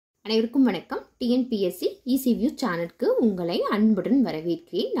அனைவருக்கும் வணக்கம். TNPSC Easy View சேனலுக்கு உங்களை அன்புடன்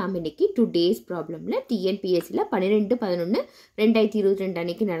வரவேற்கிறேன். நாம் இன்னைக்கு டுடேஸ் ப்ராப்ளம்ல TNPSCல 12/11/2022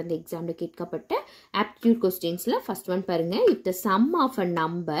 அன்னைக்கு நடந்த எக்ஸாம்ல கேட்கப்பட்ட aptitude questions-ல first one பாருங்க. If the sum of a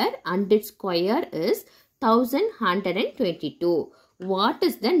number and its square is 1122, what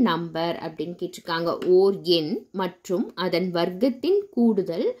is the number அப்படின்னு கேட்டிருக்காங்க. ஓர் எண் மற்றும் அதன் வர்க்கத்தின்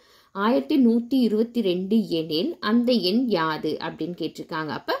கூடுதல் 1122 எனில் அந்த எண் யாது அப்படின்னு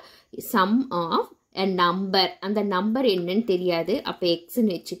கேட்டிருக்காங்க. அப்ப sum of a number, அந்த நம்பர் என்னன்னு தெரியாது, அப்ப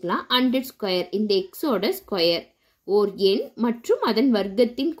எக்ஸ்ன்னு வச்சுக்கலாம். 100 ஸ்கொயர், இந்த எக்ஸோட ஸ்கொயர் ஓர் எண் மற்றும் அதன்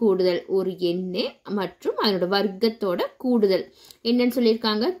வர்க்கத்தின் கூடுதல், ஒரு எண்ணு மற்றும் அதனோட வர்க்கத்தோட கூடுதல் என்னன்னு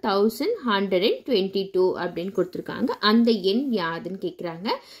சொல்லியிருக்காங்க. 1122 அப்படின்னு கொடுத்துருக்காங்க. அந்த எண் யாதுன்னு கேட்குறாங்க.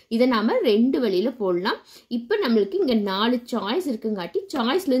 இதை நாம ரெண்டு வழியில போடலாம். இப்போ நம்மளுக்கு இங்க 4 சாய்ஸ் இருக்குங்காட்டி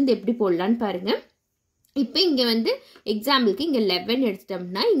சாய்ஸ்ல இருந்து எப்படி போடலான்னு பாருங்க. இப்போ இங்க வந்து எக்ஸாம்பிளுக்கு இங்க 11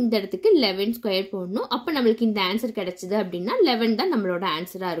 எடுத்துட்டோம்னா இந்த இடத்துக்கு 11 ஸ்கொயர் போடணும். அப்போ நம்மளுக்கு இந்த ஆன்சர் கிடைச்சது அப்படின்னா 11 தான் நம்மளோட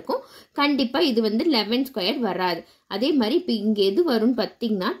ஆன்சரா இருக்கும். கண்டிப்பா இது வந்து 11 ஸ்கொயர் வராது. அதே மாதிரி இப்போ இங்க எது வரும்னு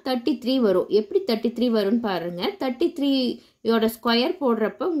பார்த்தீங்கன்னா 33 வரும். எப்படி 33 வரும்னு பாருங்க. 33யோட ஸ்கொயர்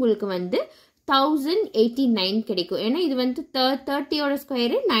போடுறப்ப உங்களுக்கு வந்து 1089 கிடைக்கும். ஏன்னா இது வந்து 30யோட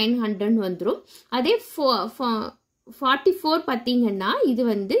ஸ்கொயரு 900 வந்துடும். அதே 44 பார்த்தீங்கன்னா இது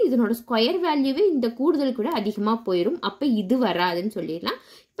வந்து இதனோட ஸ்கொயர் வேல்யூவே இந்த கூடுதல் கூட அதிகமாக போயிடும். அப்போ இது வராதுன்னு சொல்லிடலாம்.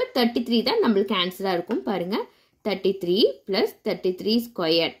 இப்போ 33 தான் நம்மளுக்கு ஆன்சராக இருக்கும். பாருங்க, 33 + 33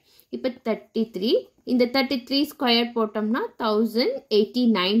 ஸ்கொயர். இப்போ 33, இந்த 33 ஸ்கொயர் போட்டோம்னா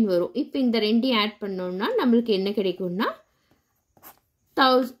 1089 வரும். இப்போ இந்த ரெண்டையும் ஆட் பண்ணோம்னா நம்மளுக்கு என்ன கிடைக்கும்னா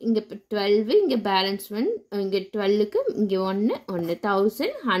 1000, இங்க 12, இங்க பேலன்ஸ் 1, இங்க 12க்கு இங்க 1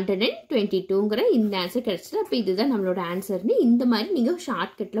 1122ங்கிற இந்த ஆன்சர் கிடைச்சது. அப்போ இதுதான் நம்மளோட ஆன்சர்னு இந்த மாதிரி நீங்க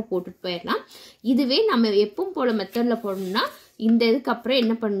ஷார்ட்கட்ல போட்டுட்டு போயிடலாம். இதுவே நம்ம எப்பவும் போல மெத்தட்ல போடணும்னா இந்த இதுக்கு அப்புறம்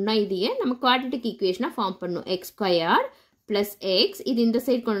என்ன பண்ணணும்னா இதையே நம்ம குவாட்ரேட்டிக் ஈக்குவேஷனா ஃபார்ம் பண்ணணும். x² + x, இது இந்த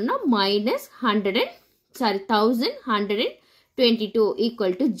சைடு கொண்டோம்னா -1122 =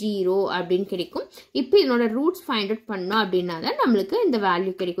 0 அப்படின்னு கிடைக்கும். இப்போ இதனோட ரூட்ஸ் ஃபைண்ட் அவுட் பண்ணோம் அப்படின்னா தான் நம்மளுக்கு இந்த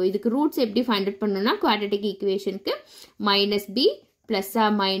வேல்யூ கிடைக்கும். இதுக்கு ரூட்ஸ் எப்படி ஃபைண்ட் அவுட் பண்ணணும்னா quadratic ஈக்குவேஷனுக்கு -b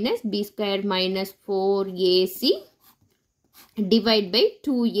 + b² - 4ac /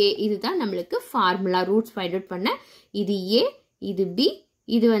 2a, இதுதான் நம்மளுக்கு ஃபார்முலா. ரூட்ஸ் ஃபைண்ட் அவுட் பண்ண இது a, இது b,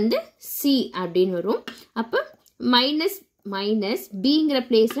 இது வந்து c அப்படின்னு வரும். அப்போ -bங்கிற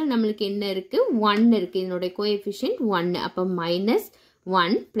பிளேஸ்ல நம்மளுக்கு என்ன இருக்கு, 1 இருக்கு. இதனோட கோஎஃபிஷியன்ட் 1. அப்போ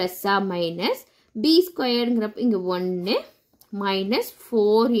 -1 ± b²ங்கிறப்ப இங்க 1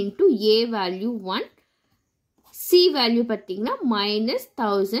 -4 × a வேல்யூ 1, c வேல்யூ பார்த்தீங்கன்னா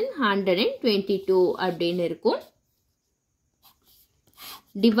 -1122 அப்படின்னு இருக்கும்.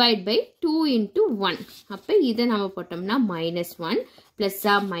 Divide by 2 × 1. அப்போ இதை நம்ம போட்டோம்னா -1 ±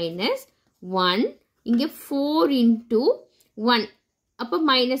 1, இங்க 4 × 1, அப்போ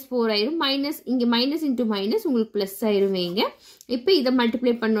 -4 ஆயிரும். இங்க மைனஸ் இன்டூ மைனஸ் உங்களுக்கு பிளஸ் ஆயிருவீங்க. இப்போ இதை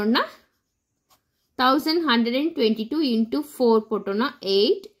மல்டிப்ளை பண்ணோம்னா 1122 × 4 போட்டோம்னா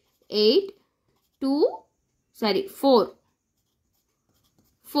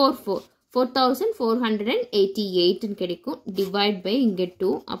 4488 கிடைக்கும். டிவைட் பை இங்க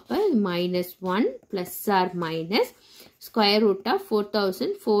 2, அப்போ -1 ± square root of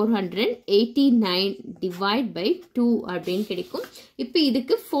 4489 divide by 2 அப்படின்னு கிடைக்கும். இப்போ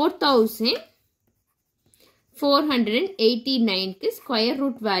இதுக்கு 4489க்கு square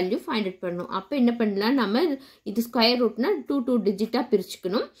root value find out பண்ணணும். அப்போ என்ன பண்ணலாம், நம்ம இது ஸ்கொயர் ரூட்னா 2 டிஜிட்டாக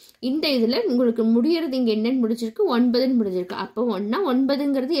பிரிச்சுக்கணும். இந்த இதில் உங்களுக்கு முடியறது இங்கே என்னன்னு முடிச்சிருக்கு, 9ன்னு முடிஞ்சிருக்கு. அப்போ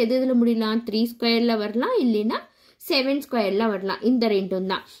 9ங்கிறது எது இதில் முடியலாம், 3 ஸ்கொயரில் வரலாம், இல்லைன்னா 7 ஸ்கொயரில் வரலாம். இந்த ரெண்டும்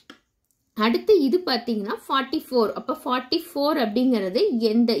தான். அடுத்து இது பார்த்தீங்கன்னா 44. அப்போ 44 அப்படிங்கிறது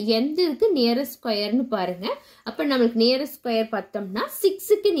எந்த இதுக்கு நியரஸ்ட் ஸ்கொயர்னு பாருங்க. அப்போ நம்மளுக்கு நியரஸ்ட் ஸ்கொயர் பார்த்தோம்னா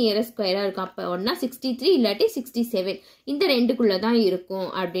 6க்கு நியரஸ்ட் ஸ்கொயராக இருக்கும். அப்போ ஒன்னா 63 இல்லாட்டி 67, இந்த ரெண்டுக்குள்ள தான் இருக்கும்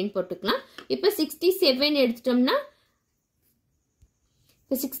அப்படின்னு போட்டுக்கலாம். இப்போ 67 எடுத்துட்டோம்னா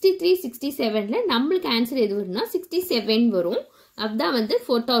இப்போ 63, 67ல நம்மளுக்கு ஆன்சர் எது வரும்னா 67 வரும். அதுதான் வந்து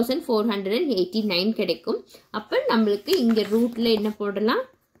 4489 கிடைக்கும். அப்போ நம்மளுக்கு இங்க ரூட்ல என்ன போடலாம்,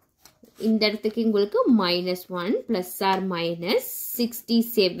 இந்த இடத்துக்கு உங்களுக்கு -1 ±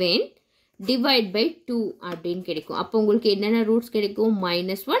 67 டிவைட் பை 2 அப்படின்னு கிடைக்கும். அப்போ உங்களுக்கு என்னென்ன ரூட்ஸ் கிடைக்கும்,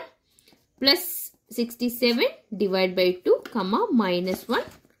 -1 + 67 டிவைட் பை 2, -1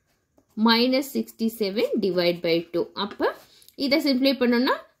 - 67 டிவைட் பை 2. அப்போ இதை சிம்பிளை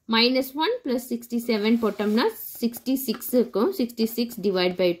பண்ணோம்னா -1 + 67 போட்டோம்னா 66 இருக்கும். 66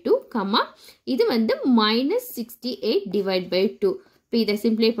 டிவைட் பை 2, இது வந்து -68 டிவைட் பை 2. இப்போ இதை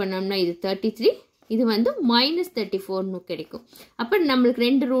சிம்பிளை பண்ணோம்னா இது 33, இது வந்து -34 கிடைக்கும். அப்போ நம்மளுக்கு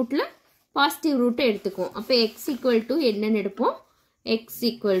ரெண்டு ரூட்டில் பாசிட்டிவ் ரூட்டை எடுத்துக்குவோம். அப்போ எக்ஸ் ஈக்குவல் டு என்னன்னு எடுப்போம், எக்ஸ்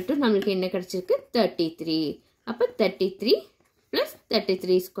ஈக்குவல் டு நம்மளுக்கு என்ன கிடச்சிருக்கு 33. அப்போ 33 +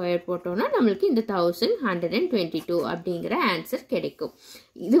 33 ஸ்கொயர் போட்டோம்னா நம்மளுக்கு இந்த 1122 அப்படிங்கிற ஆன்சர் கிடைக்கும்.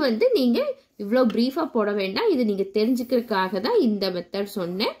 இது வந்து நீங்கள் இவ்வளோ ப்ரீஃபாக போட வேண்டாம், இது நீங்கள் தெரிஞ்சுக்கிறதுக்காக தான் இந்த மெத்தட்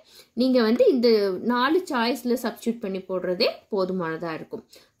சொன்னேன். நீங்கள் வந்து இந்த 4 சாய்ஸில் சப்ஸ்டியூட் பண்ணி போடுறதே போதுமானதாக இருக்கும்.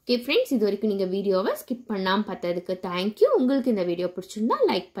 ஓகே ஃப்ரெண்ட்ஸ், இது வரைக்கும் நீங்கள் வீடியோவை ஸ்கிப் பண்ணாமல் பார்த்ததுக்கு தேங்க்யூ. உங்களுக்கு இந்த வீடியோ பிடிச்சிருந்தா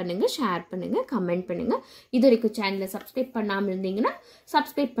லைக் பண்ணுங்கள், ஷேர் பண்ணுங்கள், கமெண்ட் பண்ணுங்கள். இது வரைக்கும் சேனலை சப்ஸ்கிரைப் பண்ணாமல் இருந்தீங்கன்னா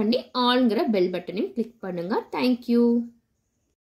சப்ஸ்கிரைப் பண்ணி ஆல்ங்கிற பெல் பட்டனையும் கிளிக் பண்ணுங்கள். தேங்க்யூ.